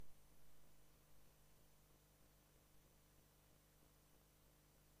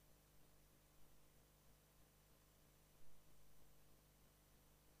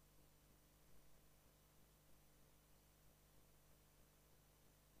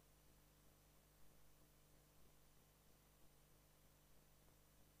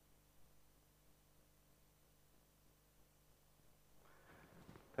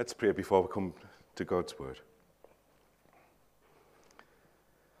Let's pray before we come to God's word.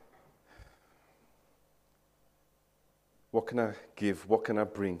 What can I give? What can I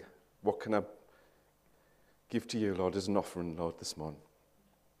bring? What can I give to you, Lord, as an offering, Lord, this morning?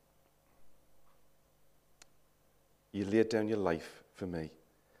 You laid down your life for me.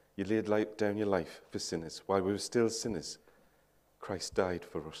 You laid down your life for sinners. While we were still sinners, Christ died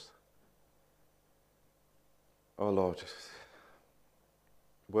for us. Oh, Lord,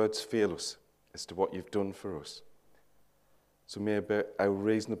 words fail us as to what you've done for us. So may our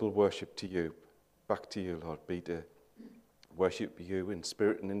reasonable worship to you, back to you, Lord, be to worship you in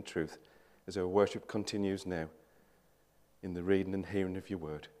spirit and in truth as our worship continues now in the reading and hearing of your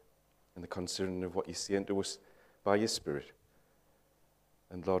word and the considering of what you're saying to us by your Spirit.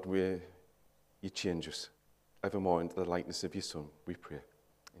 And Lord, you change us evermore into the likeness of your Son, we pray.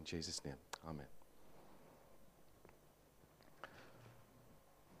 In Jesus' name, amen.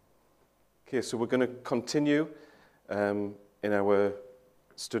 Okay, so we're going to continue in our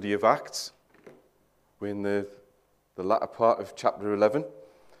study of Acts. We're in the latter part of chapter 11,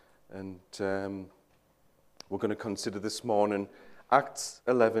 and we're going to consider this morning Acts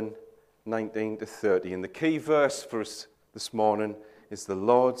 11, 19 to 30. And the key verse for us this morning is the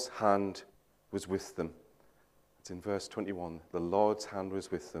Lord's hand was with them. It's in verse 21. The Lord's hand was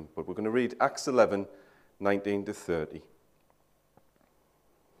with them. But we're going to read Acts 11, 19 to 30.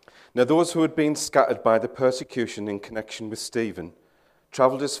 Now those who had been scattered by the persecution in connection with Stephen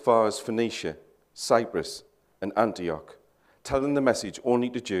travelled as far as Phoenicia, Cyprus, and Antioch, telling the message only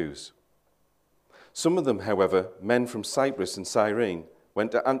to Jews. Some of them, however, men from Cyprus and Cyrene,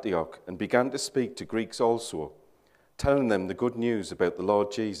 went to Antioch and began to speak to Greeks also, telling them the good news about the Lord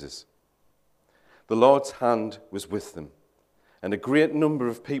Jesus. The Lord's hand was with them, and a great number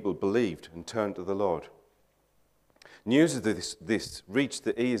of people believed and turned to the Lord. News of this reached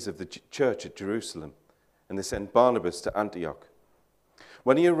the ears of the church at Jerusalem, and they sent Barnabas to Antioch.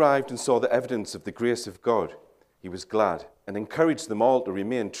 When he arrived and saw the evidence of the grace of God, he was glad and encouraged them all to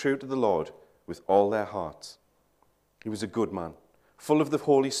remain true to the Lord with all their hearts. He was a good man, full of the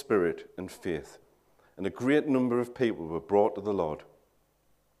Holy Spirit and faith, and a great number of people were brought to the Lord.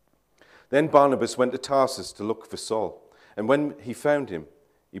 Then Barnabas went to Tarsus to look for Saul, and when he found him,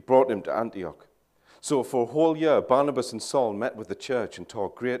 he brought him to Antioch. So for a whole year, Barnabas and Saul met with the church and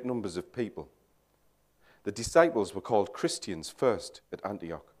taught great numbers of people. The disciples were called Christians first at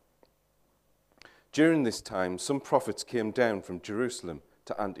Antioch. During this time, some prophets came down from Jerusalem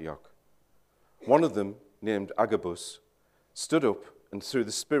to Antioch. One of them, named Agabus, stood up and through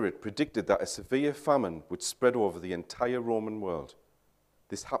the Spirit predicted that a severe famine would spread over the entire Roman world.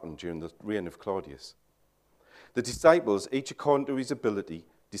 This happened during the reign of Claudius. The disciples, each according to his ability,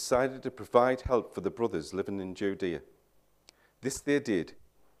 decided to provide help for the brothers living in Judea. This they did,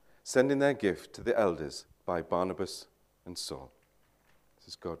 sending their gift to the elders by Barnabas and Saul. This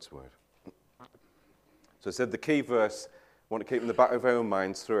is God's word. So I said the key verse I want to keep in the back of our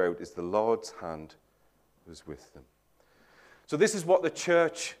minds throughout is the Lord's hand was with them. So this is what the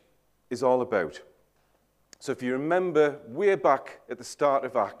church is all about. So if you remember way back at the start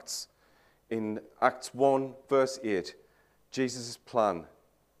of Acts, in Acts 1, verse 8, Jesus' plan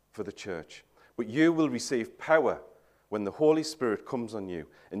for the church. But you will receive power when the Holy Spirit comes on you,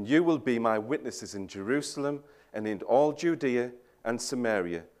 and you will be my witnesses in Jerusalem and in all Judea and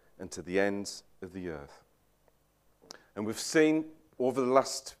Samaria and to the ends of the earth. And we've seen over the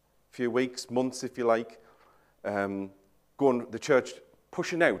last few weeks, months if you like, the church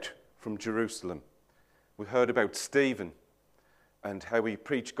pushing out from Jerusalem. We heard about Stephen and how he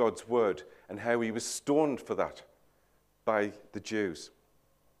preached God's word and how he was stoned for that by the Jews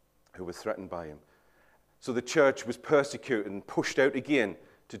who were threatened by him. So the church was persecuted and pushed out again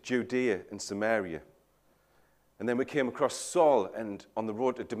to Judea and Samaria. And then we came across Saul and on the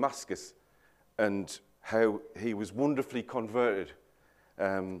road to Damascus and how he was wonderfully converted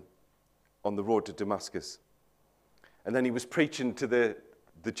on the road to Damascus. And then he was preaching to the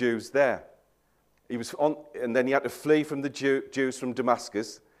Jews there. And then he had to flee from the Jews from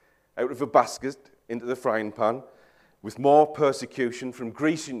Damascus, out of a basket into the frying pan, with more persecution from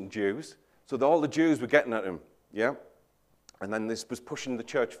Grecian Jews. So that all the Jews were getting at him, yeah? And then this was pushing the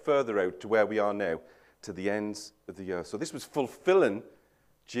church further out to where we are now, to the ends of the earth. So this was fulfilling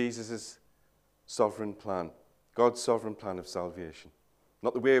Jesus' sovereign plan, God's sovereign plan of salvation.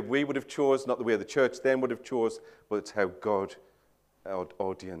 Not the way we would have chose, not the way the church then would have chose, but it's how God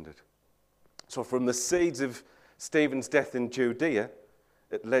ordained it. So from the seeds of Stephen's death in Judea,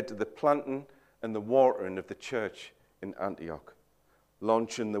 it led to the planting and the watering of the church in Antioch,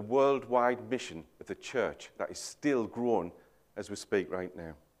 launching the worldwide mission of the church that is still growing as we speak right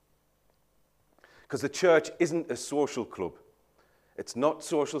now. Because the church isn't a social club. It's not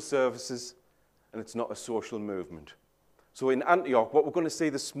social services, and it's not a social movement. So in Antioch, what we're going to see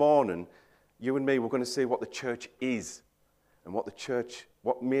this morning, you and me, we're going to see what the church is, and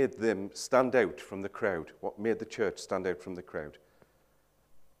what made them stand out from the crowd, what made the church stand out from the crowd.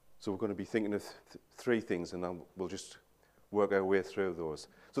 So we're going to be thinking of three things, and we'll just work our way through those.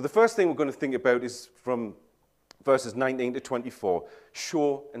 So the first thing we're going to think about is from verses 19 to 24,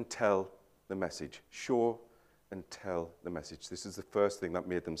 show and tell the message. Show and tell the message. This is the first thing that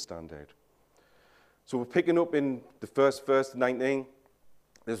made them stand out. So we're picking up in the first verse, 19.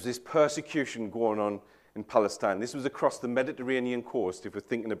 There's this persecution going on in Palestine. This was across the Mediterranean coast, if we're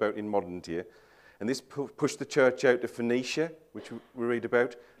thinking about in modern day. And this pushed the church out to Phoenicia, which we read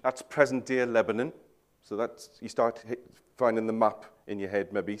about. That's present-day Lebanon. So you start finding the map in your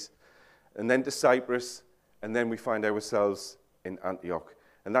head, maybe. And then to Cyprus, and then we find ourselves in Antioch.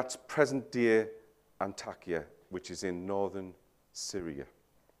 And that's present-day Antakya, which is in northern Syria.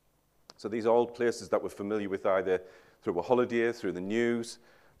 So these are all places that we're familiar with either through a holiday, through the news,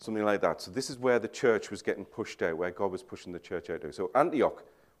 something like that. So this is where the church was getting pushed out, where God was pushing the church out to. So Antioch,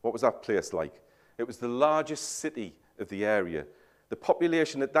 what was that place like? It was the largest city of the area. The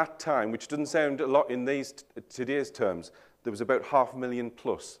population at that time, which doesn't sound a lot in today's terms, there was about 500,000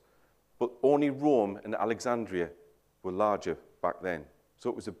 plus. But only Rome and Alexandria were larger back then. So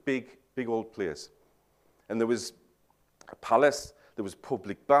it was a big, big old place. And there was a palace, there was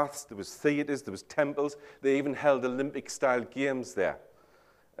public baths, there was theatres, there was temples. They even held Olympic-style games there.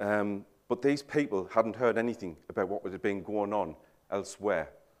 But these people hadn't heard anything about what had been going on elsewhere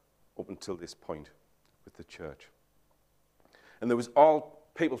up until this point with the church. And there was all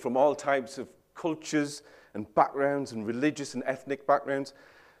people from all types of cultures and backgrounds and religious and ethnic backgrounds,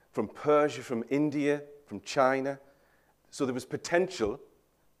 from Persia, from India, from China. So there was potential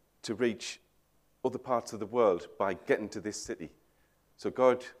to reach other parts of the world by getting to this city. So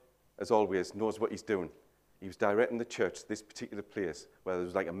God, as always, knows what he's doing. He was directing the church to this particular place where there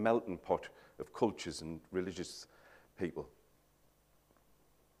was like a melting pot of cultures and religious people.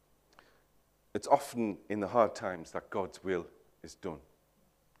 It's often in the hard times that God's will is done.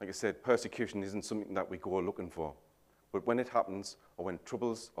 Like I said, persecution isn't something that we go looking for. But when it happens, or when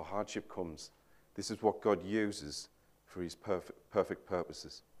troubles or hardship comes, this is what God uses for his perfect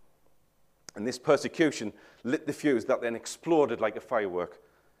purposes. And this persecution lit the fuse that then exploded like a firework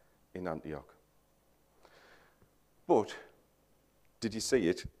in Antioch. But, did you see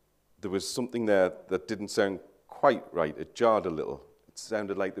it? There was something there that didn't sound quite right. It jarred a little. It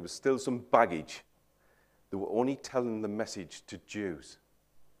sounded like there was still some baggage. They were only telling the message to Jews.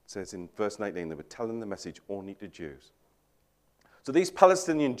 It says in verse 19, they were telling the message only to Jews. So these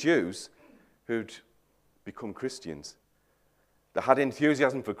Palestinian Jews who'd become Christians, they had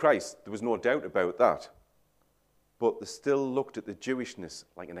enthusiasm for Christ. There was no doubt about that. But they still looked at the Jewishness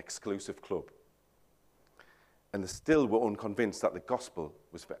like an exclusive club. And they still were unconvinced that the gospel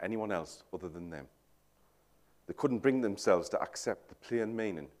was for anyone else other than them. They couldn't bring themselves to accept the plain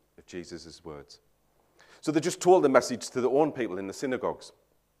meaning of Jesus' words. So they just told the message to their own people in the synagogues,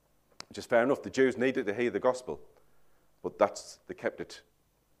 which is fair enough. The Jews needed to hear the gospel, but they kept it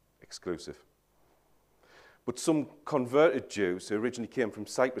exclusive. But some converted Jews who originally came from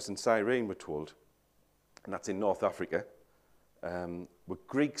Cyprus and Cyrene, we're told, and that's in North Africa, were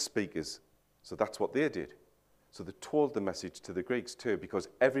Greek speakers. So that's what they did. So they told the message to the Greeks too, because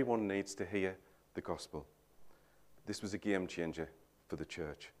everyone needs to hear the gospel. This was a game changer for the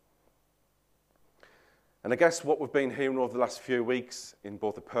church. And I guess what we've been hearing over the last few weeks in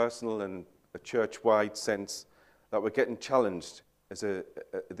both a personal and a church-wide sense, that we're getting challenged. This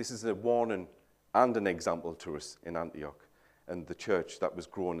is a warning and an example to us in Antioch and the church that was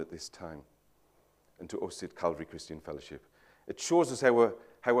growing at this time, and to us at Calvary Christian Fellowship. It shows us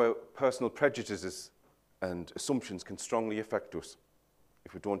how our personal prejudices and assumptions can strongly affect us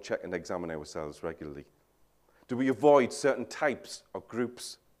if we don't check and examine ourselves regularly. Do we avoid certain types or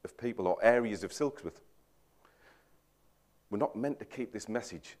groups of people or areas of Silksworth? We're not meant to keep this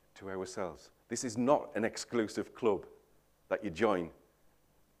message to ourselves. This is not an exclusive club that you join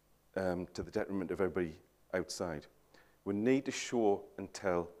to the detriment of everybody outside. We need to show and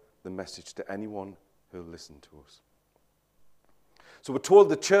tell the message to anyone who'll listen to us. So we're told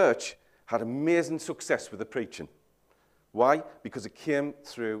the church had amazing success with the preaching. Why? Because it came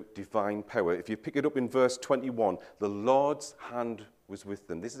through divine power. If you pick it up in verse 21, the Lord's hand was with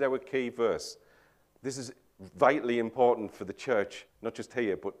them. This is our key verse. This is vitally important for the church, not just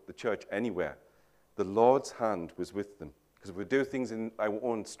here, but the church anywhere. The Lord's hand was with them. Because if we do things in our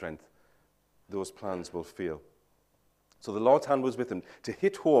own strength, those plans will fail. So the Lord's hand was with them to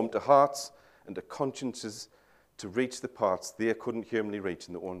hit home to hearts and the consciences to reach the parts they couldn't humanly reach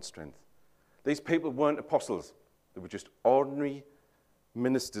in their own strength. These people weren't apostles. They were just ordinary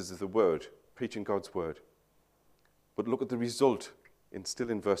ministers of the word, preaching God's word. But look at the result, still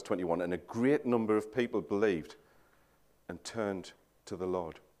in verse 21, and a great number of people believed and turned to the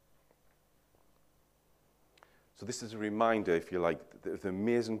Lord. So this is a reminder, if you like, of the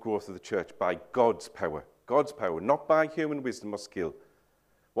amazing growth of the church by God's power. God's power, not by human wisdom or skill.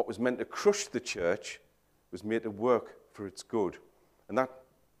 What was meant to crush the church was made to work for its good. And that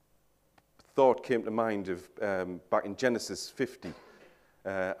thought came to mind of back in Genesis 50,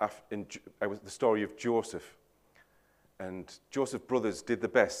 the story of Joseph. And Joseph's brothers did the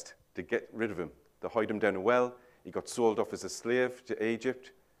best to get rid of him. They hid him down a well. He got sold off as a slave to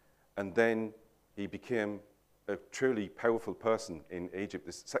Egypt. And then he became a truly powerful person in Egypt,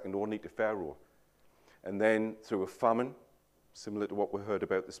 the second only to Pharaoh. And then through a famine, similar to what we heard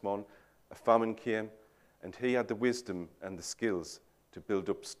about this morning, a famine came, and he had the wisdom and the skills to build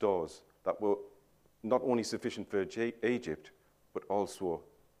up stores that were not only sufficient for Egypt, but also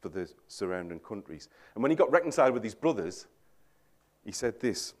for the surrounding countries. And when he got reconciled with his brothers, he said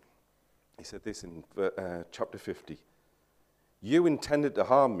this. He said this in chapter 50. You intended to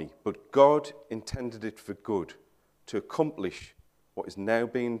harm me, but God intended it for good, to accomplish what is now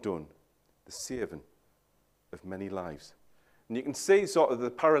being done, the saving of many lives. And you can see sort of the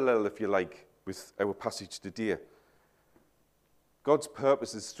parallel, if you like, with our passage today. God's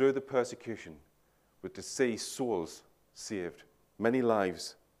purposes through the persecution were to see souls saved, many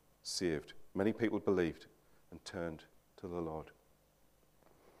lives saved, many people believed and turned to the Lord.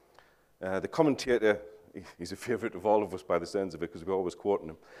 The commentator, he's a favourite of all of us by the sounds of it because we're always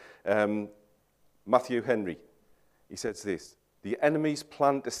quoting him, Matthew Henry, he says this: the enemies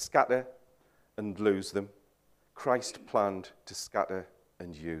planned to scatter and lose them. Christ planned to scatter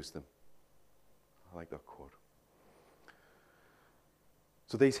and use them. I like that quote.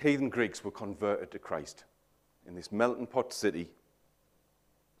 So these heathen Greeks were converted to Christ. In this melting pot city,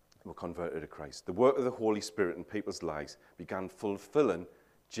 were converted to Christ. The work of the Holy Spirit in people's lives began fulfilling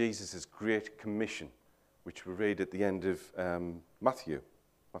Jesus' great commission, which we read at the end of Matthew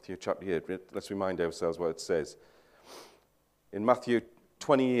chapter 8. Let's remind ourselves what it says. In Matthew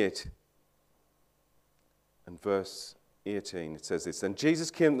 28 and verse 18, it says this: Then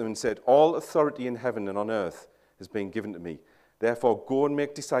Jesus came to them and said, all authority in heaven and on earth has been given to me. Therefore go and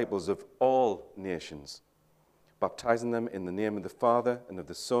make disciples of all nations, baptizing them in the name of the Father and of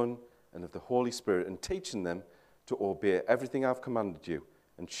the Son and of the Holy Spirit, and teaching them to obey everything I've commanded you.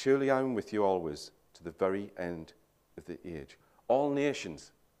 And surely I am with you always to the very end of the age. All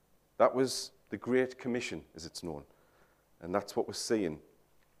nations. That was the Great Commission, as it's known. And that's what we're seeing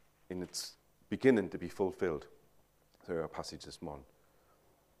in its beginning to be fulfilled through our passage this morning.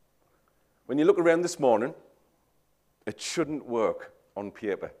 When you look around this morning, it shouldn't work on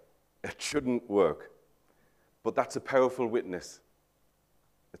paper. It shouldn't work. But that's a powerful witness.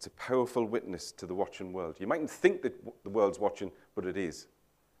 It's a powerful witness to the watching world. You mightn't think that the world's watching, but it is.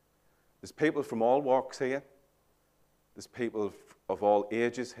 There's people from all walks here. There's people of all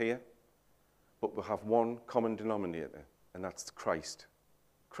ages here. But we have one common denominator, and that's Christ.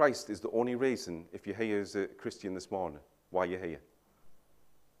 Christ is the only reason, if you're here as a Christian this morning, why you're here.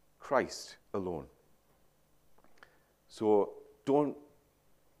 Christ alone. So don't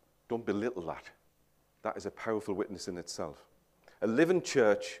belittle that. That is a powerful witness in itself. A living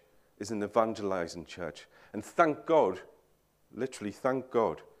church is an evangelizing church. And thank God, literally thank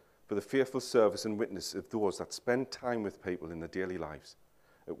God, for the faithful service and witness of those that spend time with people in their daily lives,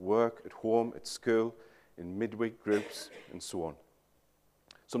 at work, at home, at school, in midweek groups, and so on.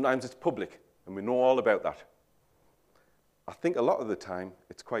 Sometimes it's public, and we know all about that. I think a lot of the time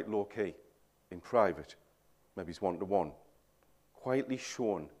it's quite low-key, in private, maybe it's one-to-one, quietly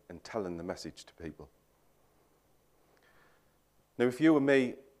shown and telling the message to people. Now, if you and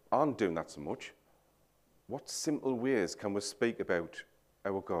me aren't doing that so much, what simple ways can we speak about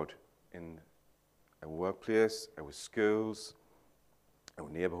our God in our workplace, our schools, our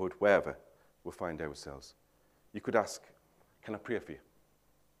neighbourhood, wherever we find ourselves? You could ask, can I pray for you?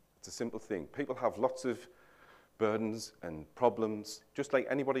 It's a simple thing. People have lots of burdens and problems, just like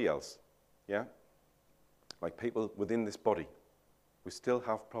anybody else, yeah? Like people within this body, we still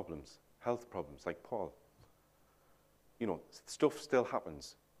have problems, health problems, like Paul. You know, stuff still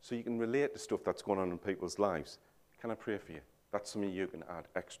happens. So you can relate to stuff that's going on in people's lives. Can I pray for you? That's something you can add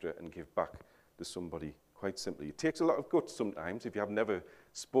extra and give back to somebody quite simply. It takes a lot of guts sometimes if you have never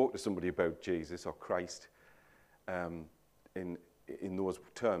spoke to somebody about Jesus or Christ in those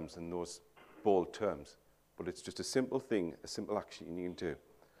terms, in those bold terms. But it's just a simple thing, a simple action you can do.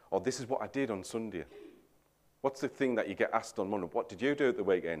 Or this is what I did on Sunday. What's the thing that you get asked on Monday? What did you do at the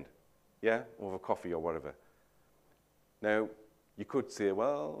weekend? Yeah, over coffee or whatever. Now, you could say,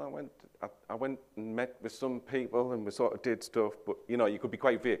 well, I went and met with some people and we sort of did stuff, but, you could be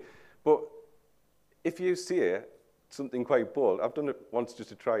quite vague. But if you say something quite bold, I've done it once just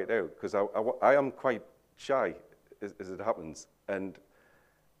to try it out, because I am quite shy, as it happens. And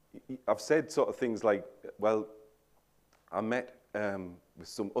I've said sort of things like, well, I met with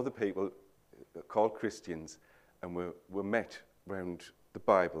some other people called Christians, and we're met around the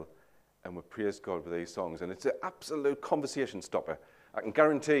Bible, and we praise God with these songs. And it's an absolute conversation stopper, I can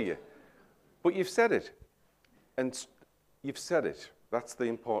guarantee you. But you've said it. And you've said it. That's the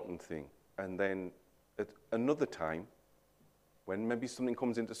important thing. And then at another time, when maybe something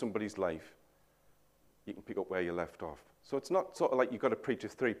comes into somebody's life, you can pick up where you left off. So it's not sort of like you've got to preach a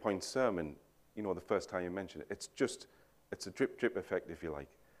 3-point sermon, the first time you mention it. It's a drip effect, if you like.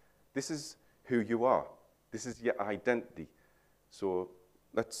 This is who you are. This is your identity. So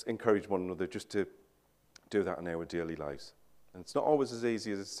let's encourage one another just to do that in our daily lives. And it's not always as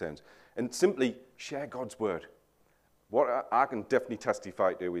easy as it sounds. And simply share God's word. What I can definitely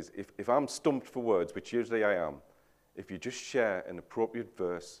testify to is if I'm stumped for words, which usually I am, if you just share an appropriate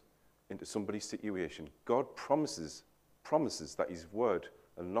verse into somebody's situation, God promises that his word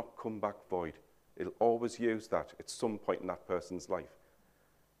will not come back void. It'll always use that at some point in that person's life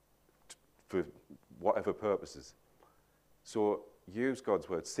for whatever purposes. So use God's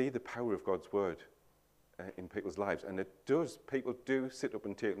word. See the power of God's word in people's lives. And it does. People do sit up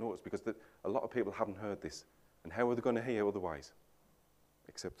and take notice, because a lot of people haven't heard this. And how are they going to hear otherwise?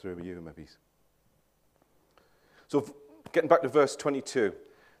 Except through you, maybe. So getting back to verse 22.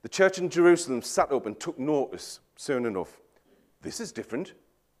 The church in Jerusalem sat up and took notice soon enough. This is different.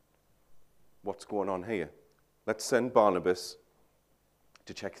 What's going on here? Let's send Barnabas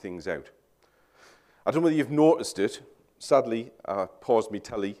to check things out. I don't know whether you've noticed it. Sadly, I paused my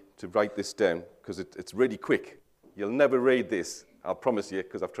telly to write this down because it's really quick. You'll never read this, I'll promise you,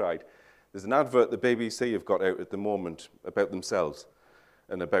 because I've tried. There's an advert the BBC have got out at the moment about themselves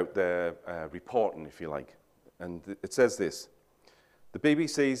and about their reporting, if you like. And it says this: the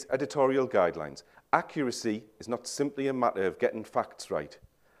BBC's editorial guidelines. Accuracy is not simply a matter of getting facts right.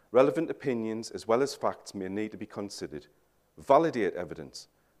 Relevant opinions as well as facts may need to be considered. Validate evidence.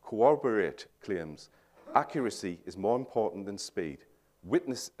 Corroborate claims. Accuracy is more important than speed.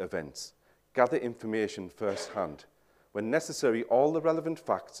 Witness events. Gather information firsthand. When necessary, all the relevant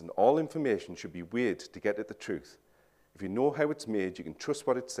facts and all information should be weighed to get at the truth. If you know how it's made, you can trust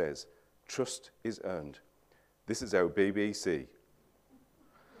what it says. Trust is earned. This is our BBC.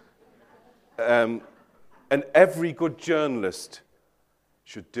 And every good journalist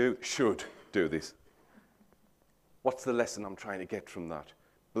should do this. What's the lesson I'm trying to get from that?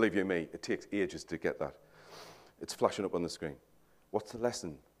 Believe you me, it takes ages to get that. It's flashing up on the screen. What's the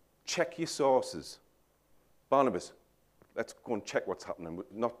lesson? Check your sources. Barnabas, let's go and check what's happening.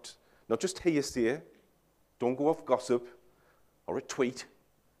 Not just hearsay. Don't go off gossip or a tweet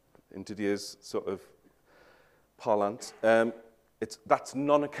in today's sort of parlance. That's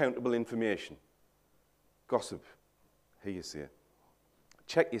non-accountable information. Gossip, hearsay.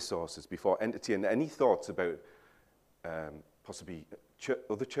 Check your sources before entertaining any thoughts about possibly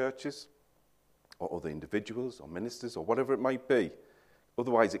other churches or other individuals or ministers or whatever it might be.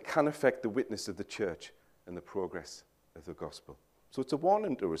 Otherwise, it can affect the witness of the church and the progress of the gospel. So it's a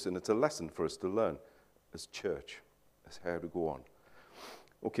warning to us, and it's a lesson for us to learn as church, as how to go on.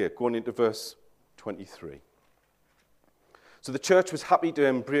 Okay, going into verse 23. So the church was happy to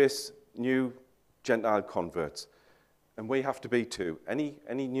embrace new Gentile converts, and we have to be too. Any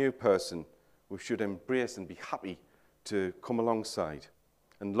new person, we should embrace and be happy to come alongside.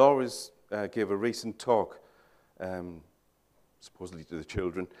 And Laura's gave a recent talk, supposedly to the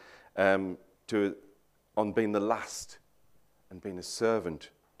children, on being the last and being a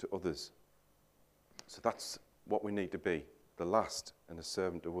servant to others. So that's what we need to be, the last and a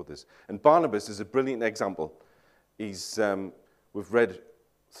servant to others. And Barnabas is a brilliant example. We've read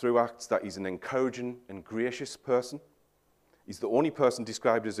through Acts that he's an encouraging and gracious person. He's the only person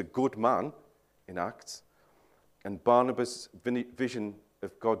described as a good man in Acts. And Barnabas' vision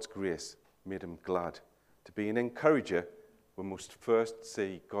of God's grace made him glad. To be an encourager, we must first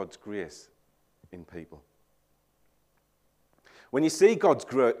see God's grace in people. When you see God's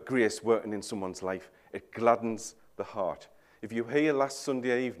grace working in someone's life, it gladdens the heart. If you were here last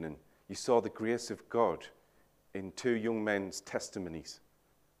Sunday evening, you saw the grace of God in two young men's testimonies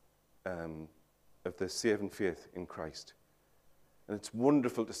of their saving faith in Christ. And it's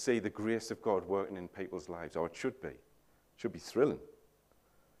wonderful to see the grace of God working in people's lives, or it should be. It should be thrilling.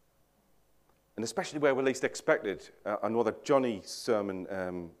 and especially where we're least expected. I know that Johnny's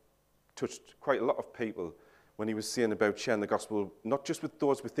sermon touched quite a lot of people when he was saying about sharing the gospel, not just with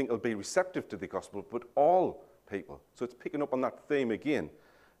those we think will be receptive to the gospel, but all people. So it's picking up on that theme again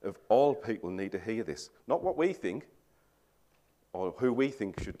of all people need to hear this. Not what we think or who we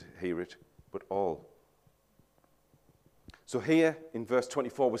think should hear it, but all. So here in verse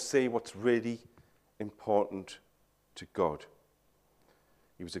 24 we see what's really important to God.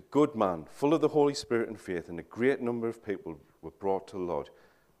 He was a good man, full of the Holy Spirit and faith, and a great number of people were brought to the Lord.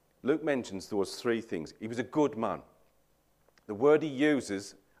 Luke mentions those three things. He was a good man. The word he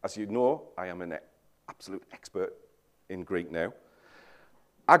uses, as you know, I am an absolute expert in Greek now,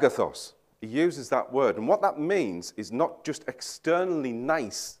 agathos. He uses that word. And what that means is not just externally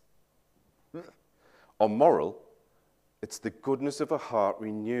nice or moral, it's the goodness of a heart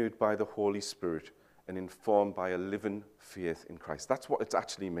renewed by the Holy Spirit and informed by a living faith in Christ. That's what it's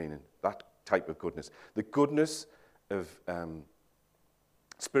actually meaning, that type of goodness. The goodness of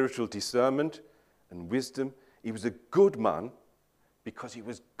spiritual discernment and wisdom. He was a good man because he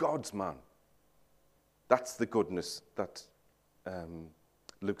was God's man. That's the goodness that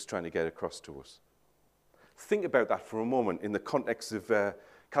Luke's trying to get across to us. Think about that for a moment in the context of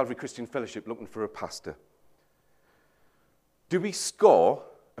Calvary Christian Fellowship looking for a pastor. Do we score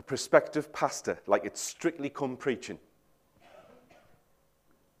a prospective pastor like it's Strictly Come Preaching?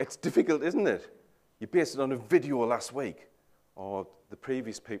 It's difficult, isn't it? You base it on a video last week or the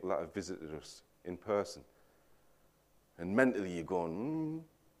previous people that have visited us in person. And mentally you're going,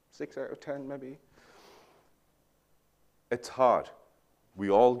 6 out of 10 maybe. It's hard. We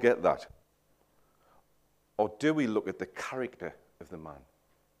all get that. Or do we look at the character of the man?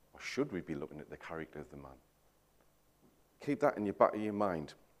 Or should we be looking at the character of the man? Keep that in the back of your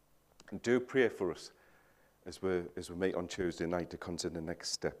mind. And do pray for us as we meet on Tuesday night to consider the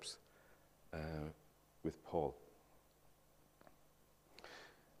next steps with Paul.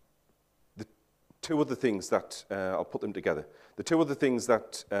 The two other things that, I'll put them together. The two other things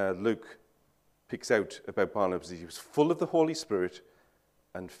that Luke picks out about Barnabas is he was full of the Holy Spirit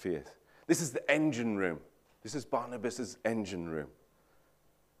and faith. This is the engine room. This is Barnabas' engine room.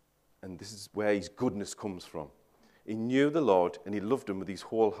 And this is where his goodness comes from. He knew the Lord and he loved him with his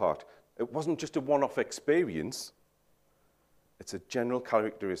whole heart. It wasn't just a one-off experience. It's a general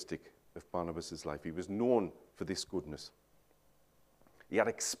characteristic of Barnabas' life. He was known for this goodness. He had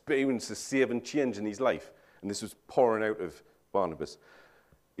experienced a saving change in his life, and this was pouring out of Barnabas.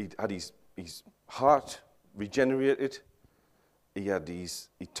 He had his heart regenerated. He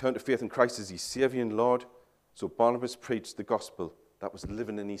turned to faith in Christ as his Saviour and Lord. So Barnabas preached the gospel that was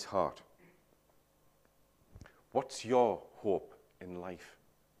living in his heart. What's your hope in life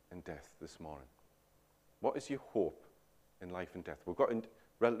and death this morning? What is your hope in life and death? We've got a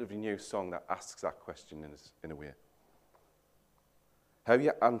relatively new song that asks that question in a way. How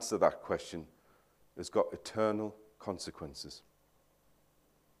you answer that question has got eternal consequences.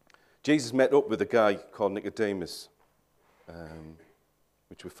 Jesus met up with a guy called Nicodemus,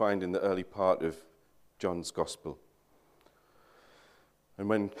 which we find in the early part of John's Gospel. And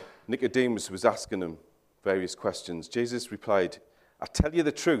when Nicodemus was asking him various questions, Jesus replied, I tell you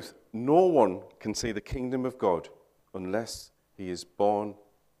the truth, no one can see the kingdom of God unless he is born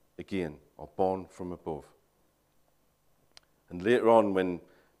again or born from above. And later on, when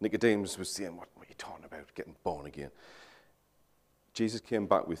Nicodemus was saying, what are you talking about, getting born again? Jesus came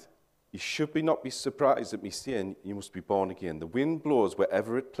back with, you should not be surprised at me saying you must be born again. The wind blows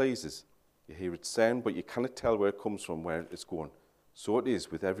wherever it pleases. You hear its sound, but you cannot tell where it comes from, where it's going. So it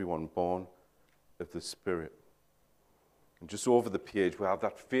is with everyone born of the Spirit. And just over the page, we have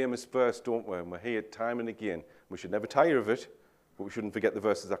that famous verse, don't we? And we hear it time and again. We should never tire of it, but we shouldn't forget the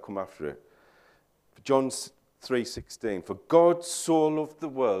verses that come after it. John 3:16, for God so loved the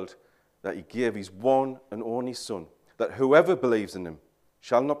world that he gave his one and only Son, that whoever believes in him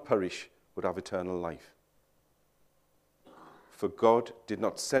shall not perish, but have eternal life. For God did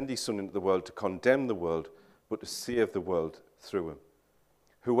not send his Son into the world to condemn the world, but to save the world through him.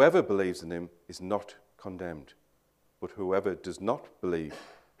 Whoever believes in him is not condemned, but whoever does not believe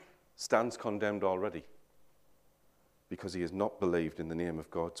stands condemned already, because he has not believed in the name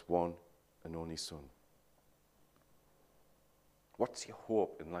of God's one and only Son. What's your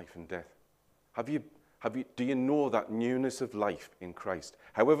hope in life and death? Do you know that newness of life in Christ?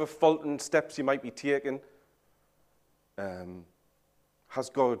 However faulty steps you might be taking, has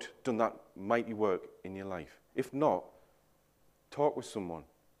God done that mighty work in your life? If not, talk with someone,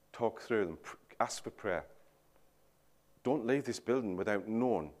 talk through them, ask for prayer. Don't leave this building without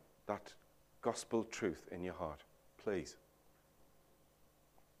knowing that gospel truth in your heart, please.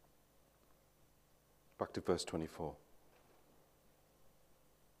 Back to verse 24.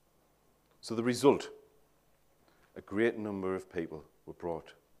 So the result, a great number of people were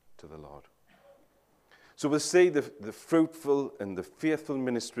brought to the Lord. So we'll see the fruitful and the faithful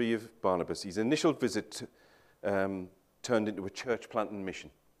ministry of Barnabas. His initial visit turned into a church planting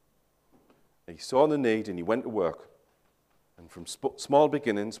mission. He saw the need and he went to work. And from small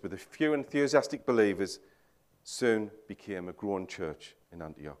beginnings with a few enthusiastic believers, soon became a growing church in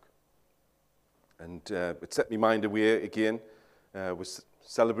Antioch. And it set my mind away again, was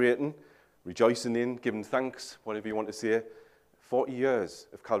celebrating, rejoicing in, giving thanks, whatever you want to say, 40 years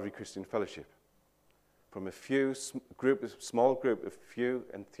of Calvary Christian Fellowship. From a small group of few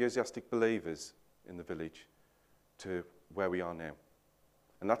enthusiastic believers in the village to where we are now.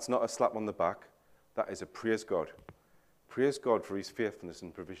 And that's not a slap on the back, that is a praise God. Praise God for his faithfulness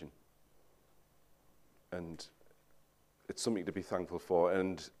and provision. And it's something to be thankful for.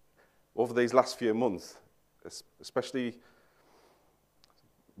 And over these last few months, especially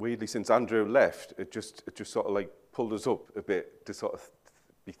weirdly since Andrew left, it just sort of like pulled us up a bit to sort of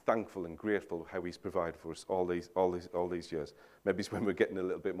be thankful and grateful how he's provided for us all these years. Maybe it's when we're getting a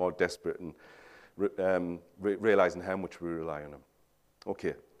little bit more desperate and realizing how much we rely on him.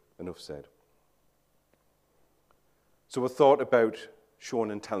 Okay, enough said. So we thought about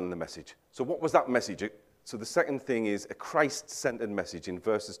showing and telling the message. So what was that message? So the second thing is a Christ-centered message in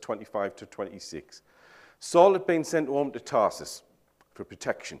verses 25 to 26. Saul had been sent home to Tarsus for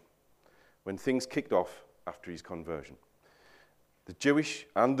protection when things kicked off after his conversion. The Jewish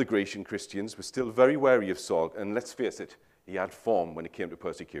and the Grecian Christians were still very wary of Saul, and let's face it, he had form when it came to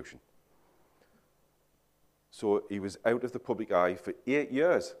persecution. So he was out of the public eye for 8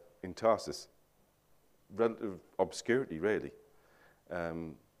 years in Tarsus. Relative obscurity, really,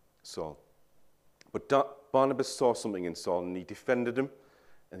 Saul. But Barnabas saw something in Saul, and he defended him,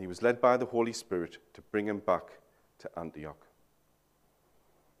 and he was led by the Holy Spirit to bring him back to Antioch.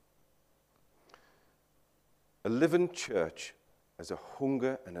 A living church has a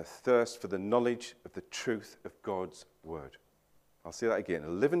hunger and a thirst for the knowledge of the truth of God's word. I'll say that again. A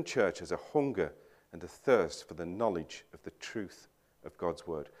living church has a hunger and a thirst for the knowledge of the truth of God's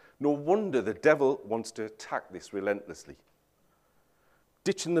word. No wonder the devil wants to attack this relentlessly.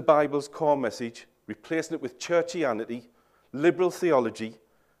 Ditching the Bible's core message, replacing it with churchianity, liberal theology,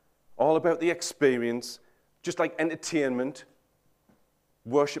 all about the experience, just like entertainment.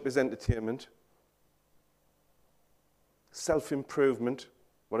 Worship is entertainment. Self-improvement,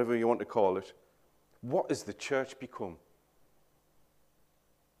 whatever you want to call it. What has the church become?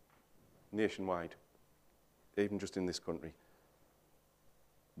 Nationwide, even just in this country.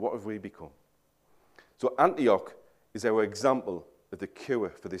 What have we become? So Antioch is our example of the cure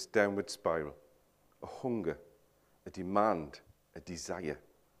for this downward spiral. A hunger, a demand, a desire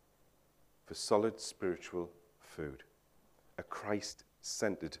for solid spiritual food. A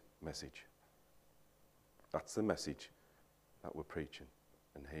Christ-centered message. That's the message that we're preaching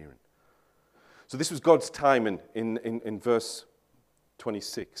and hearing. So this was God's timing in verse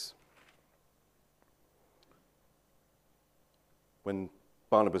 26. When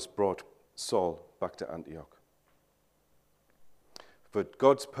Barnabas brought Saul back to Antioch. For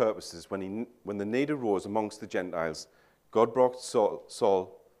God's purposes, when the need arose amongst the Gentiles, God brought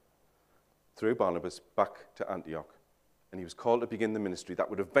Saul through Barnabas back to Antioch. And he was called to begin the ministry that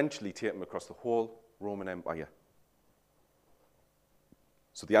would eventually take him across the whole Roman Empire.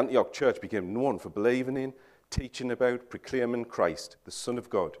 So the Antioch church became known for believing in, teaching about, proclaiming Christ, the Son of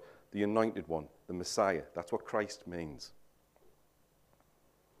God, the Anointed One, the Messiah. That's what Christ means.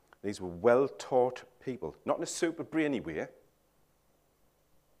 These were well-taught people, not in a super brainy way.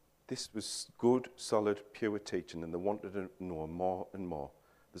 This was good, solid, pure teaching, and they wanted to know more and more.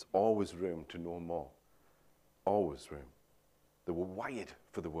 There's always room to know more. Always room. They were wired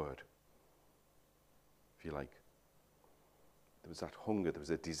for the word, if you like. There was that hunger, there was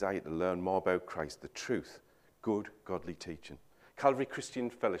a desire to learn more about Christ, the truth, good, godly teaching. Calvary Christian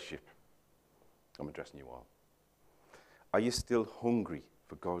Fellowship. I'm addressing you all. Are you still hungry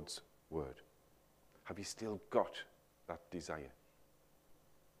for God's word? Have you still got that desire?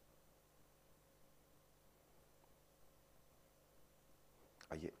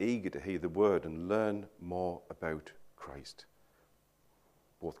 Are you eager to hear the word and learn more about Christ?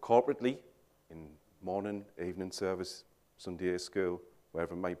 Both corporately, in morning, evening service, Sunday school,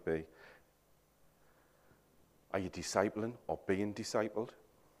 wherever it might be. Are you discipling or being discipled?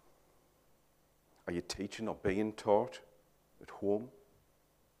 Are you teaching or being taught at home?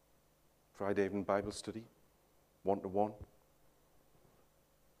 Friday evening Bible study? One-to-one?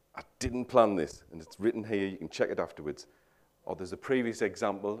 I didn't plan this, and it's written here, you can check it afterwards. Or there's a previous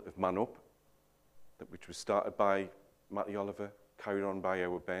example of Man Up. which was started by Matty Oliver, carried on by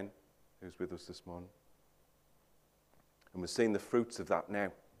our Ben, who's with us this morning. And we're seeing the fruits of that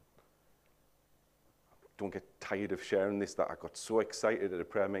now. Don't get tired of sharing this, that I got so excited at a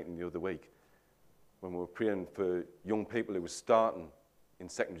prayer meeting the other week when we were praying for young people who were starting in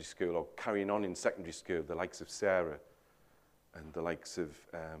secondary school or carrying on in secondary school, the likes of Sarah and the likes of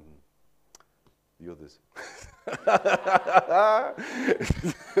the others.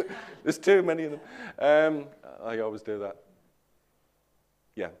 There's too many of them. I always do that.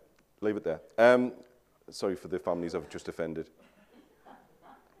 Yeah, leave it there. Sorry for the families I've just offended.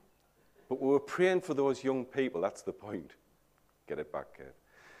 But we were praying for those young people, that's the point. Get it back, Kev.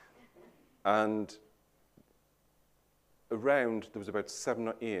 And around, there was about 7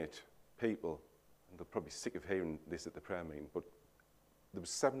 or 8 people, and they're probably sick of hearing this at the prayer meeting, but there was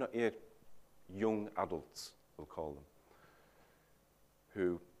 7 or 8 young adults, we'll call them,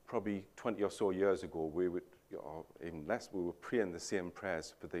 who probably 20 or so years ago, we would, or even less, we were praying the same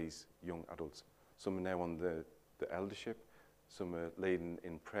prayers for these young adults. Some are now on the eldership, some are leading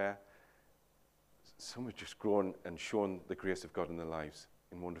in prayer, some are just grown and shown the grace of God in their lives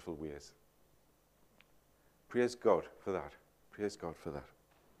in wonderful ways. Praise God for that. Praise God for that.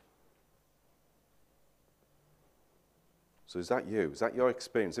 So is that you? Is that your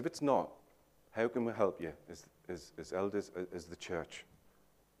experience? If it's not, how can we help you as elders, as the church?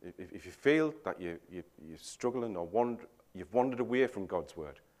 If you feel that you're struggling or you've wandered away from God's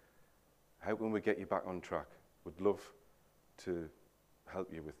word, how can we get you back on track? We'd love to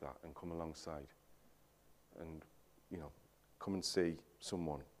help you with that and come alongside and, come and see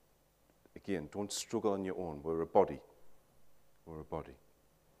someone. Again, don't struggle on your own. We're a body. We're a body.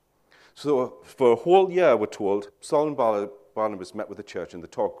 So for a whole year, we're told, Saul and Barnabas met with the church and they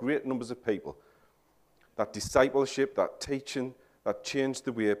taught great numbers of people. That discipleship, that teaching, that changed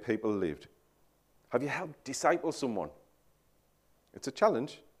the way people lived. Have you helped disciple someone? It's a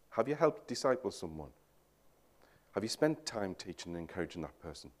challenge. Have you helped disciple someone? Have you spent time teaching and encouraging that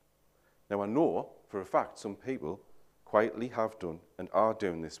person? Now, I know for a fact some people quietly have done and are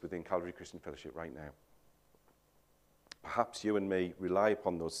doing this within Calvary Christian Fellowship right now. Perhaps you and me rely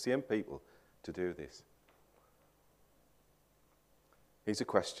upon those same people to do this. Here's a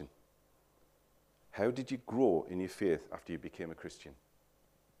question. How did you grow in your faith after you became a Christian?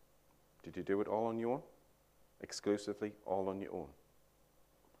 Did you do it all on your own? Exclusively all on your own?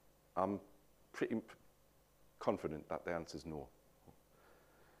 I'm pretty confident that the answer is no.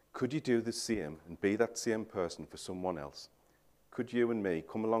 Could you do the same and be that same person for someone else? Could you and me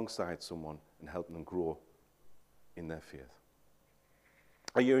come alongside someone and help them grow in their faith?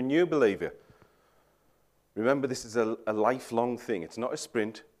 Are you a new believer? Remember, this is a lifelong thing. It's not a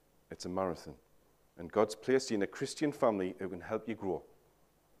sprint, it's a marathon. And God's placed you in a Christian family who can help you grow.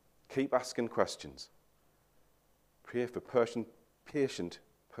 Keep asking questions. Pray for patient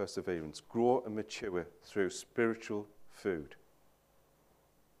perseverance. Grow and mature through spiritual food.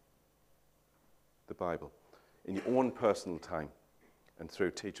 The Bible. In your own personal time and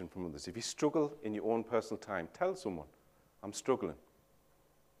through teaching from others. If you struggle in your own personal time, tell someone, I'm struggling.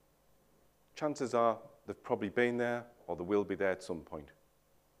 Chances are they've probably been there or they will be there at some point.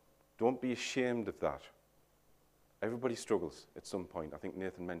 Don't be ashamed of that. Everybody struggles at some point. I think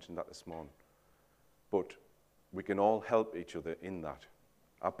Nathan mentioned that this morning. But we can all help each other in that.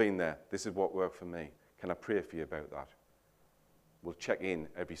 I've been there. This is what worked for me. Can I pray for you about that? We'll check in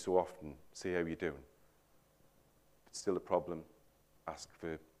every so often, see how you're doing. If it's still a problem, ask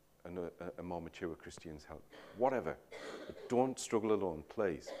for a more mature Christian's help. Whatever. But don't struggle alone,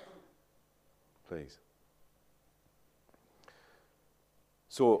 please. Please.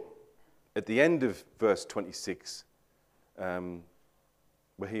 So, at the end of verse 26,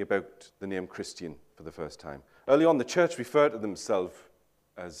 we hear about the name Christian for the first time. Early on, the church referred to themselves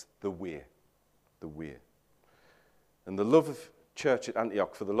as the Way. The Way. And the love of church at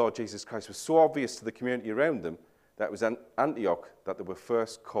Antioch for the Lord Jesus Christ was so obvious to the community around them that it was Antioch that they were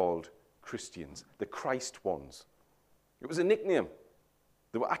first called Christians, the Christ ones. It was a nickname.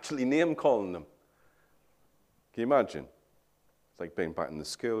 They were actually name calling them. Can you imagine? It's like being back in the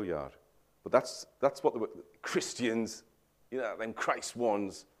schoolyard. But that's what they were. Christians, them Christ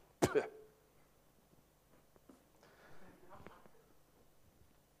ones.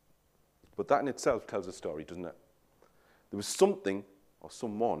 But that in itself tells a story, doesn't it? There was something, or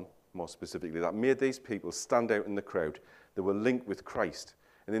someone more specifically, that made these people stand out in the crowd. They were linked with Christ.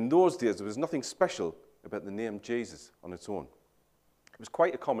 And in those days, there was nothing special about the name Jesus on its own. It was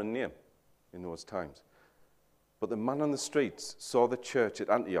quite a common name in those times. But the man on the streets saw the church at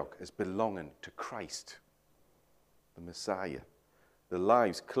Antioch as belonging to Christ, the Messiah. Their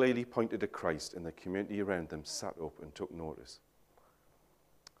lives clearly pointed to Christ, and the community around them sat up and took notice.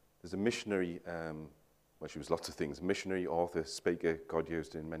 There's a missionary, well, she was lots of things, missionary, author, speaker, God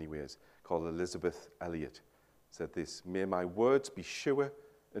used in many ways, called Elizabeth Elliot, said this: "May my words be sure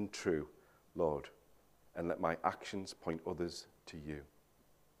and true, Lord, and let my actions point others to you."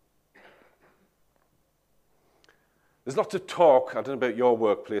 There's lots of talk, I don't know about your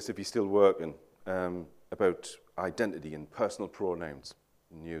workplace if you're still working, about identity and personal pronouns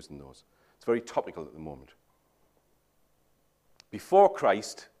and using those. It's very topical at the moment. Before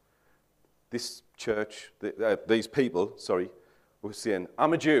Christ, this church, these people, were saying,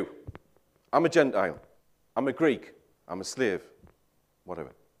 I'm a Jew, I'm a Gentile, I'm a Greek, I'm a slave,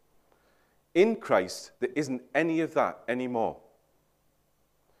 whatever. In Christ, there isn't any of that anymore.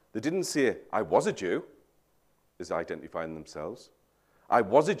 They didn't say, I was a Jew, as identifying themselves. I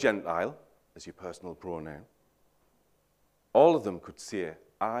was a Gentile, as your personal pronoun. All of them could say,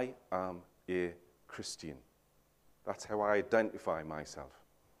 I am a Christian. That's how I identify myself.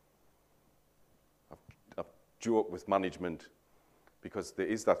 I've joked with management because there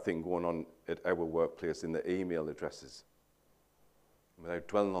is that thing going on at our workplace in the email addresses. Without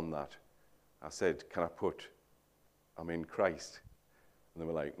dwelling on that, I said, can I put, I'm in Christ? And they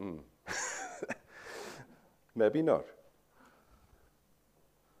were like, maybe not.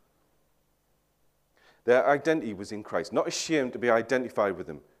 Their identity was in Christ, not ashamed to be identified with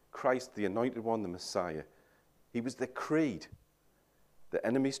him. Christ, the Anointed One, the Messiah. He was their creed. The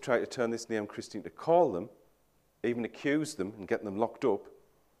enemies tried to turn this name Christian to call them, even accuse them and get them locked up,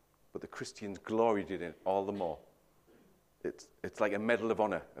 but the Christians gloried in it all the more. It's like a medal of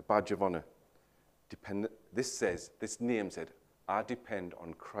honor, a badge of honor. This name said, I depend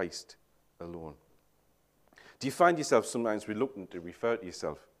on Christ alone. Do you find yourself sometimes reluctant to refer to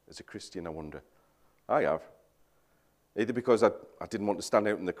yourself as a Christian, I wonder? I have. Either because I didn't want to stand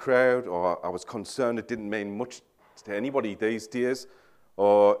out in the crowd, or I was concerned it didn't mean much to anybody these days,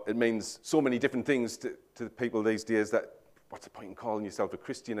 or it means so many different things to the people these days that what's the point in calling yourself a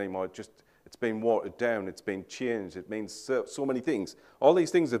Christian anymore? It's been watered down, it's been changed, it means so many things. All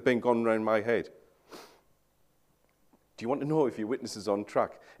these things have been gone around my head. Do you want to know if your witness is on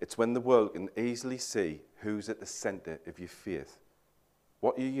track? It's when the world can easily see who's at the center of your faith.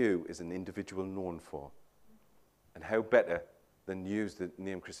 What are you as an individual known for? And how better than use the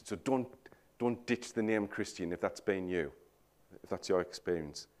name Christian? So don't ditch the name Christian if that's been you, if that's your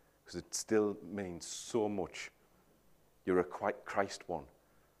experience, because it still means so much. You're a Christ one.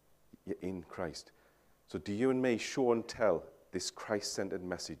 You're in Christ. So do you and me show and tell this Christ-centered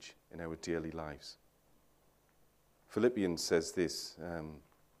message in our daily lives? Philippians says this,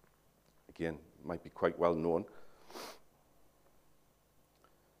 again, might be quite well known.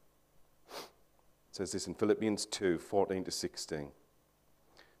 It says this in Philippians 2, 14 to 16.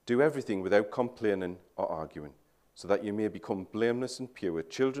 Do everything without complaining or arguing, so that you may become blameless and pure,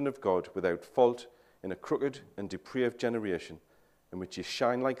 children of God without fault in a crooked and depraved generation, in which you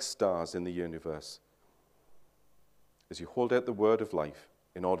shine like stars in the universe, as you hold out the word of life,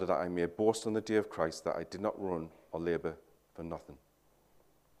 in order that I may boast on the day of Christ that I did not run or labor for nothing.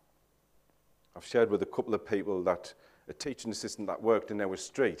 I've shared with a couple of people that a teaching assistant that worked in our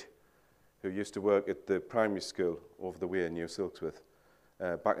street, who used to work at the primary school over the way in New Silksworth,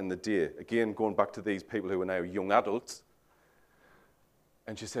 back in the day. Again, going back to these people who are now young adults.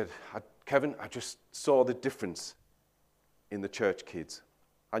 And she said, Kevin, I just saw the difference in the church kids.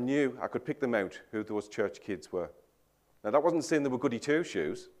 I knew I could pick them out who those church kids were. Now, that wasn't saying they were goody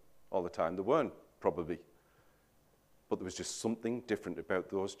two-shoes all the time. They weren't, probably. But there was just something different about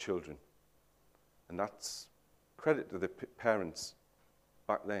those children. And that's credit to the parents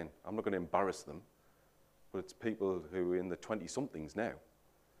back then. I'm not going to embarrass them, but it's people who are in the 20-somethings now.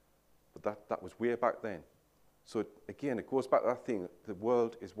 But that was way back then. So again, it goes back to that thing. The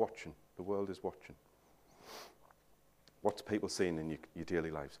world is watching. The world is watching. What's people seeing in your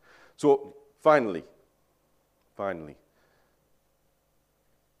daily lives? So finally,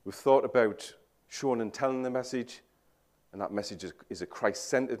 we've thought about showing and telling the message, and that message is a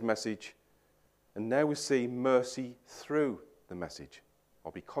Christ-centered message. And now we see mercy through the message,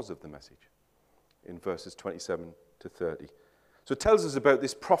 or because of the message, in verses 27 to 30. So it tells us about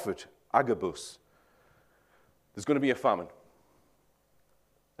this prophet, Agabus. There's going to be a famine.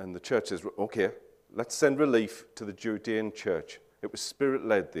 And the church says, okay, let's send relief to the Judean church. It was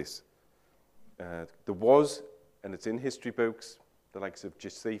Spirit-led, this. There was, and it's in history books, the likes of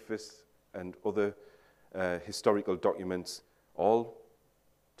Josephus and other historical documents, all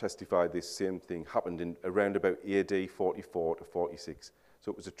testify this same thing happened in around about AD 44 to 46.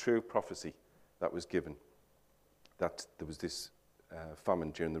 So it was a true prophecy that was given, that there was this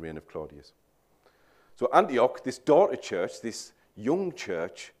famine during the reign of Claudius. So Antioch, this daughter church, this young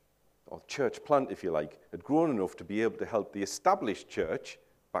church, or church plant if you like, had grown enough to be able to help the established church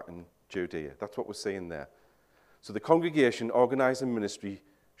back in Judea. That's what we're seeing there. So the congregation organised a ministry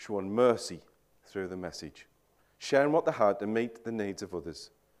showing mercy through the message, sharing what they had to meet the needs of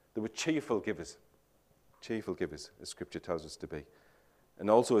others. They were cheerful givers, as Scripture tells us to be. And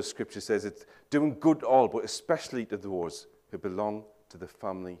also, as Scripture says, it's doing good to all, but especially to those who belong to the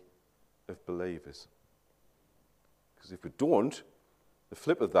family of believers. Because if we don't, the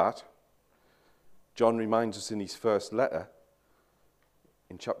flip of that, John reminds us in his first letter,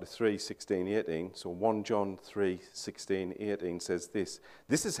 in chapter 3, 16, 18, so 1 John 3, 16, 18 says this: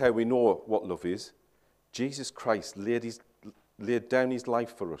 "This is how we know what love is. Jesus Christ laid down his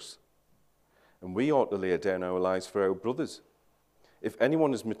life for us, and we ought to lay down our lives for our brothers. If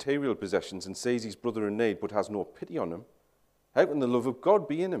anyone has material possessions and sees his brother in need but has no pity on him, how can the love of God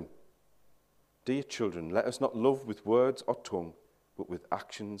be in him? Dear children, let us not love with words or tongue, but with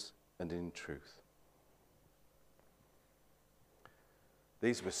actions and in truth."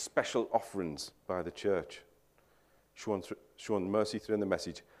 These were special offerings by the church, showing mercy through the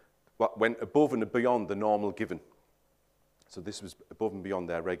message, what went above and beyond the normal giving. So this was above and beyond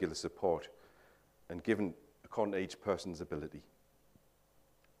their regular support and given according to each person's ability.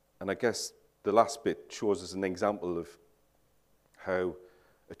 And I guess the last bit shows us an example of how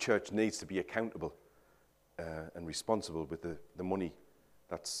a church needs to be accountable and responsible with the money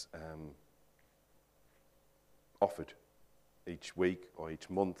that's offered each week or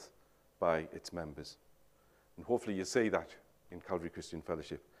each month by its members. And hopefully you see that in Calvary Christian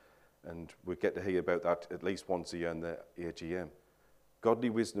Fellowship. And we get to hear about that at least once a year in the AGM.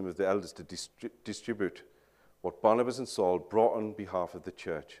 Godly wisdom of the elders to distribute what Barnabas and Saul brought on behalf of the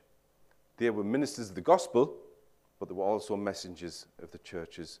church. They were ministers of the gospel, but they were also messengers of the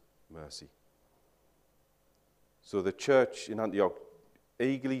church's mercy. So the church in Antioch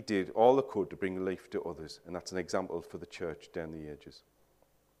eagerly did all they could to bring relief to others, and that's an example for the church down the ages.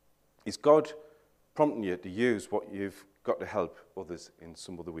 Is God prompting you to use what you've got to help others in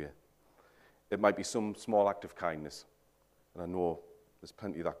some other way? It might be some small act of kindness, and I know there's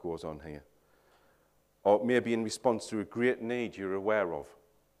plenty that goes on here. Or it may be in response to a great need you're aware of.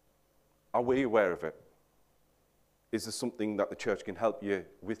 Are we aware of it? Is there something that the church can help you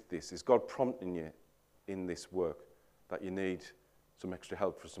with this? Is God prompting you in this work that you need some extra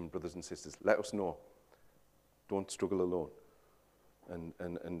help for some brothers and sisters? Let us know. Don't struggle alone.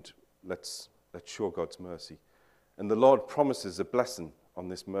 And let's show God's mercy. And the Lord promises a blessing on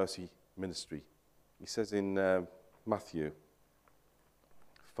this mercy ministry. He says in Matthew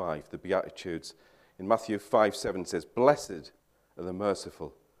 5, the Beatitudes, in Matthew 5:7 says, "Blessed are the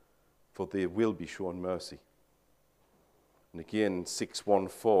merciful, for they will be shown mercy." And again in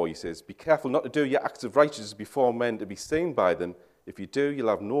 6:1-4 he says, "Be careful not to do your acts of righteousness before men to be seen by them. If you do, you'll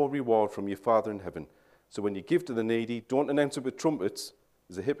have no reward from your Father in heaven. So when you give to the needy, don't announce it with trumpets,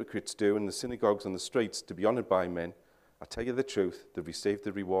 as the hypocrites do in the synagogues and the streets to be honored by men. I tell you the truth, they've received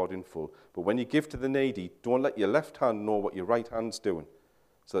the reward in full. But when you give to the needy, don't let your left hand know what your right hand's doing,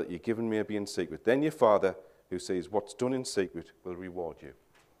 so that your giving may be in secret. Then your Father, who sees what's done in secret, will reward you."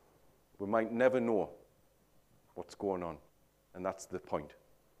 We might never know what's going on, and that's the point.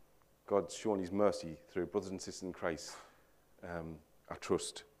 God's shown his mercy through brothers and sisters in Christ, I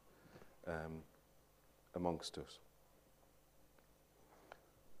trust, amongst us.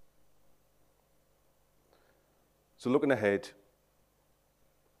 So looking ahead,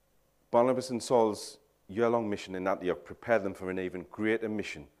 Barnabas and Saul's year-long mission in Antioch prepared them for an even greater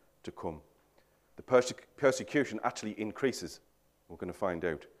mission to come. The persecution actually increases. We're going to find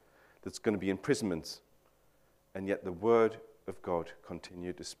out. There's going to be imprisonments, and yet the word of God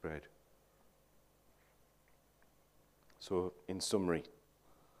continued to spread. So in summary,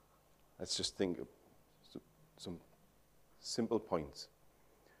 let's just think of some simple points.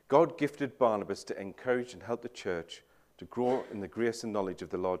 God gifted Barnabas to encourage and help the church to grow in the grace and knowledge of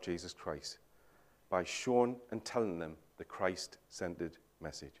the Lord Jesus Christ by showing and telling them the Christ-centered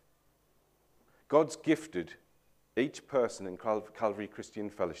message. God's gifted each person in Calvary Christian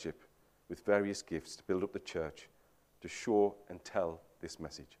Fellowship with various gifts to build up the church, to show and tell this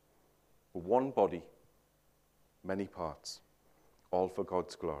message. We're one body, many parts, all for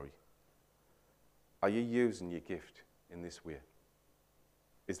God's glory. Are you using your gift in this way?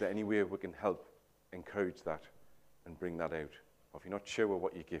 Is there any way we can help encourage that and bring that out? Or if you're not sure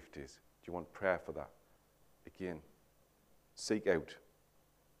what your gift is, do you want prayer for that? Again, seek out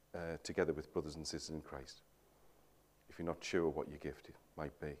together with brothers and sisters in Christ if you're not sure what your gift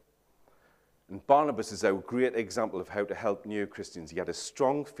might be. And Barnabas is our great example of how to help new Christians. He had a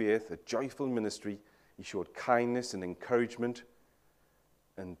strong faith, a joyful ministry. He showed kindness and encouragement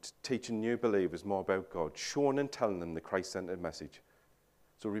and teaching new believers more about God, showing and telling them the Christ-centered message.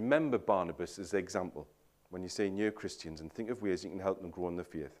 So remember Barnabas as the example when you say new Christians, and think of ways you can help them grow in their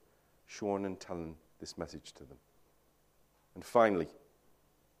faith, showing and telling this message to them. And finally,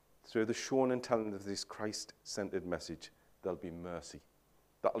 through the showing and telling of this Christ-centered message, there'll be mercy.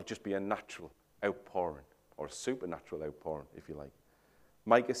 That'll just be a natural outpouring, or a supernatural outpouring, if you like.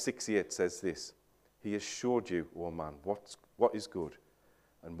 Micah 6:8 says this: He has showed you, O man, what is good,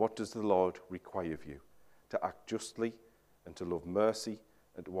 and what does the Lord require of you? To act justly, and to love mercy,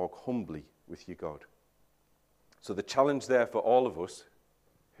 and to walk humbly with your God. So the challenge there for all of us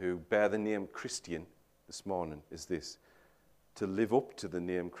who bear the name Christian this morning is this: to live up to the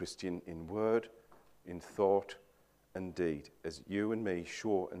name Christian in word, in thought, and deed, as you and me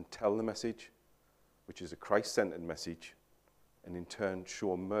show and tell the message, which is a Christ-centered message, and in turn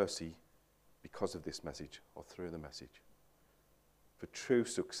show mercy because of this message or through the message. For true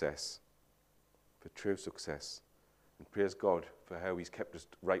success, and praise God for how he's kept us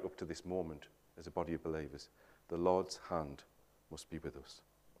right up to this moment as a body of believers, the Lord's hand must be with us.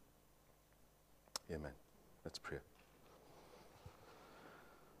 Amen. Let's pray.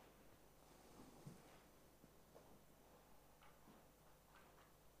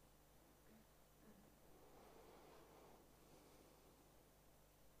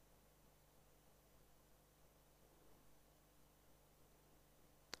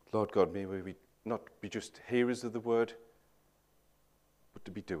 Lord God, may we not be just hearers of the word, but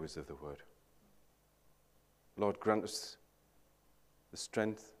to be doers of the word. Lord, grant us the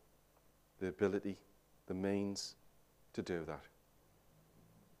strength, the ability, the means to do that.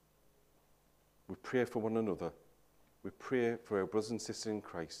 We pray for one another. We pray for our brothers and sisters in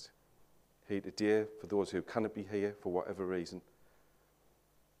Christ here today, for those who cannot be here for whatever reason.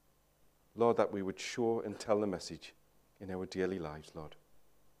 Lord, that we would show and tell the message in our daily lives, Lord.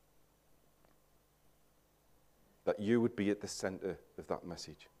 That you would be at the center of that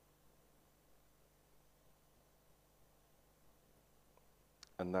message.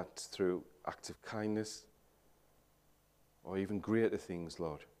 And that through acts of kindness, or even greater things,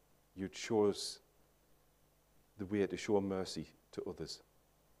 Lord, you'd show us the way to show mercy to others,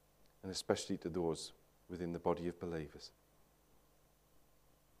 and especially to those within the body of believers.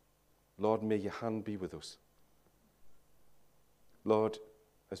 Lord, may your hand be with us. Lord,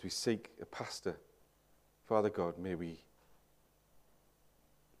 as we seek a pastor, Father God, may we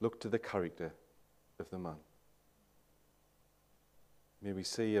look to the character of the man. May we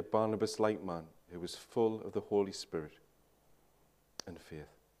see a Barnabas-like man who was full of the Holy Spirit and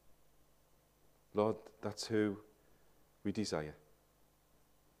faith. Lord, that's who we desire.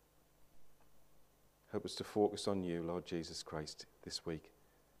 Help us to focus on you, Lord Jesus Christ, this week,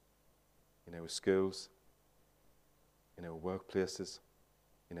 in our schools, in our workplaces,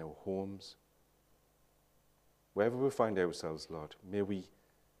 in our homes. Wherever we find ourselves, Lord, may we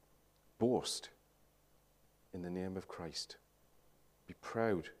boast in the name of Christ. Be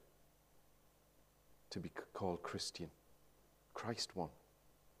proud to be called Christian, Christ one.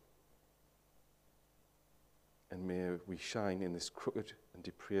 And may we shine in this crooked and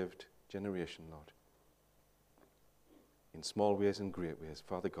depraved generation, Lord, in small ways and great ways.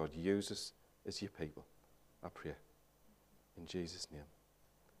 Father God, use us as your people, I pray. In Jesus' name,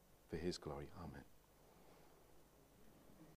 for his glory. Amen.